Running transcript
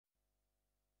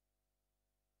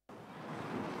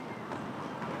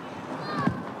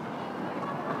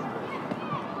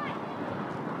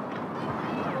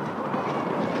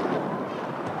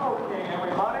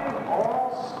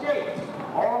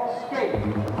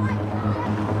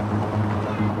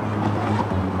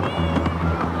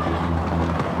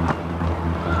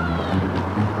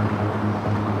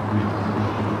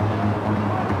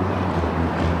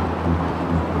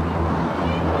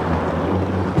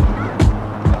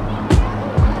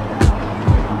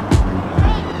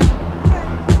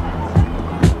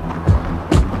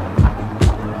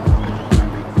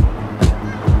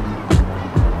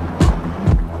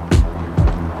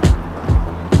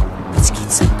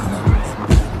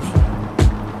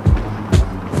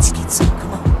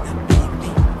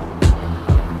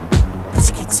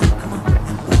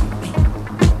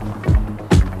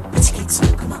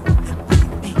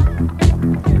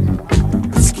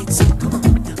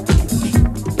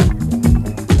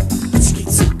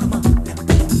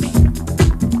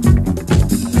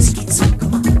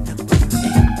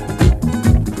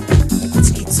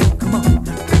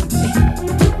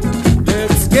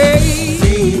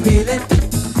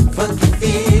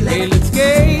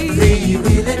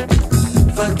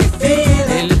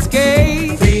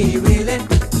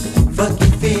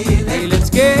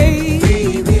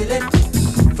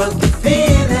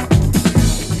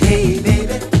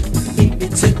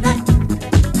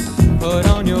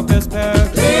best pair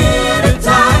of glitter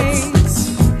tights.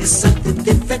 It's something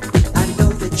different, I know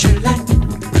that you like.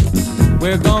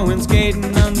 We're going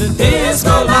skating under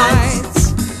disco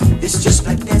lights. It's just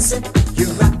like dancing, you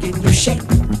rock and you shake.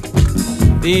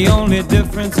 The only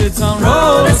difference, it's on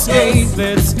roller skates.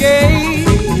 Let's skate.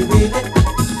 Feel it,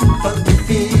 funky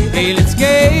feel it. Hey, let's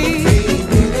skate.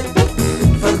 Feel it,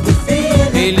 funky feel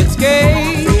it. Hey, let's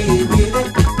skate. Feel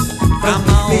it, Come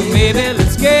on, baby,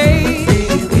 let's skate.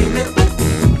 feel it,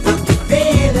 funky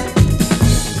feel it.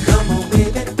 Come on,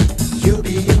 baby, you'll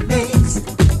be amazed.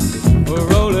 For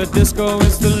roller disco,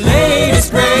 it's the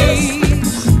latest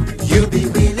craze. You'll be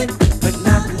wheeling, but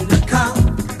not in a car.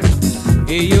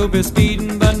 Hey, you'll be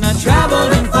speeding, but not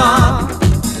traveling far.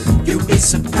 You'll be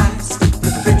surprised,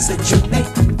 the friends that you make.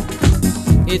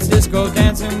 It's disco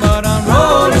dancing, but on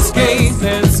roller skates.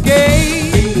 Let's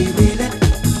skate. Feel it,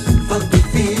 funky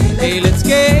feel it. Hey, let's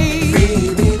skate.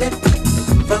 Feel it,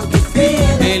 funky feel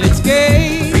it. Hey, let's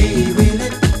skate. Feel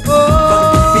it,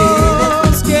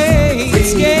 Oh, skate,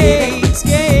 skate,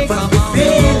 skate. Come on,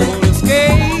 roller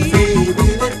skate.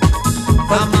 feel it,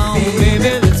 Come on, baby,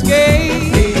 let's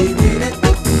skate. feel it,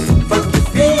 funky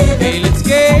feel it. Hey, let's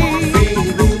skate.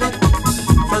 Feel it,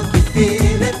 funky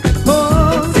feel it.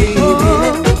 Oh,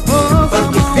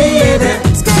 come on, baby.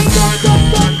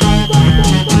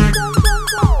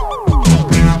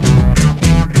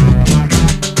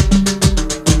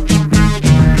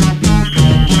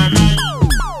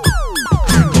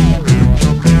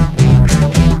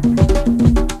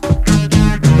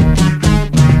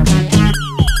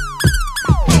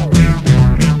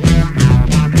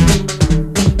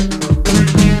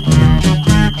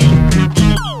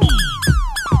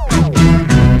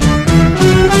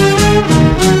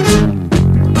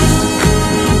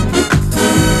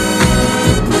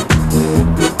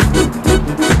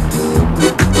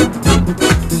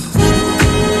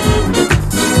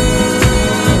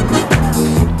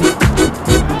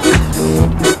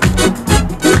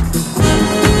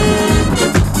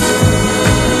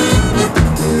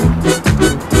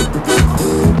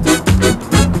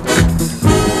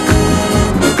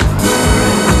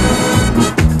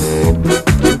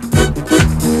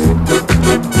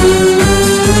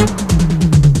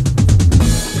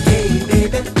 Hey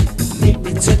baby, meet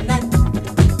me tonight.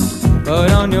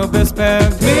 Put on your best pair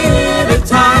of glitter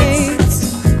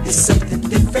tights. It's something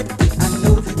different, I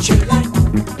know that you like.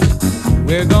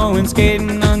 We're going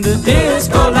skating under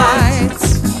disco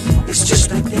lights. It's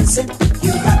just like dancing,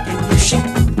 you rock and you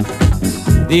shake.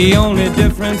 The only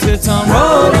difference, it's on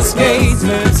roller skates.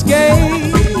 Let's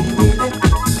skate. Feel it,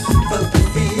 funky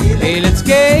feel it. Hey, let's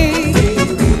skate.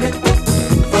 Feel it,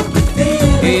 funky feel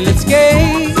it. Hey, let's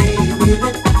skate. Feel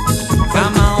it,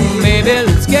 Come on, baby,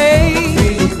 let's skate.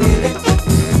 feel it,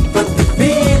 funky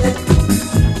feel it.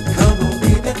 Come on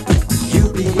baby,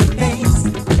 you'll be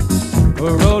amazed.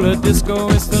 For roller disco,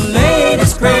 it's the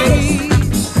latest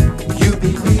craze. You'll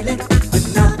be wheeling, but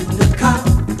not in the car.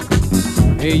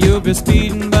 Hey, you'll be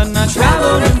speeding, but not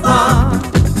traveling far.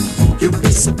 You'll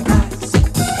be surprised,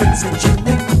 the friends that you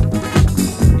make.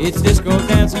 It's disco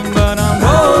dancing, but on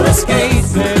roller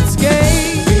skates.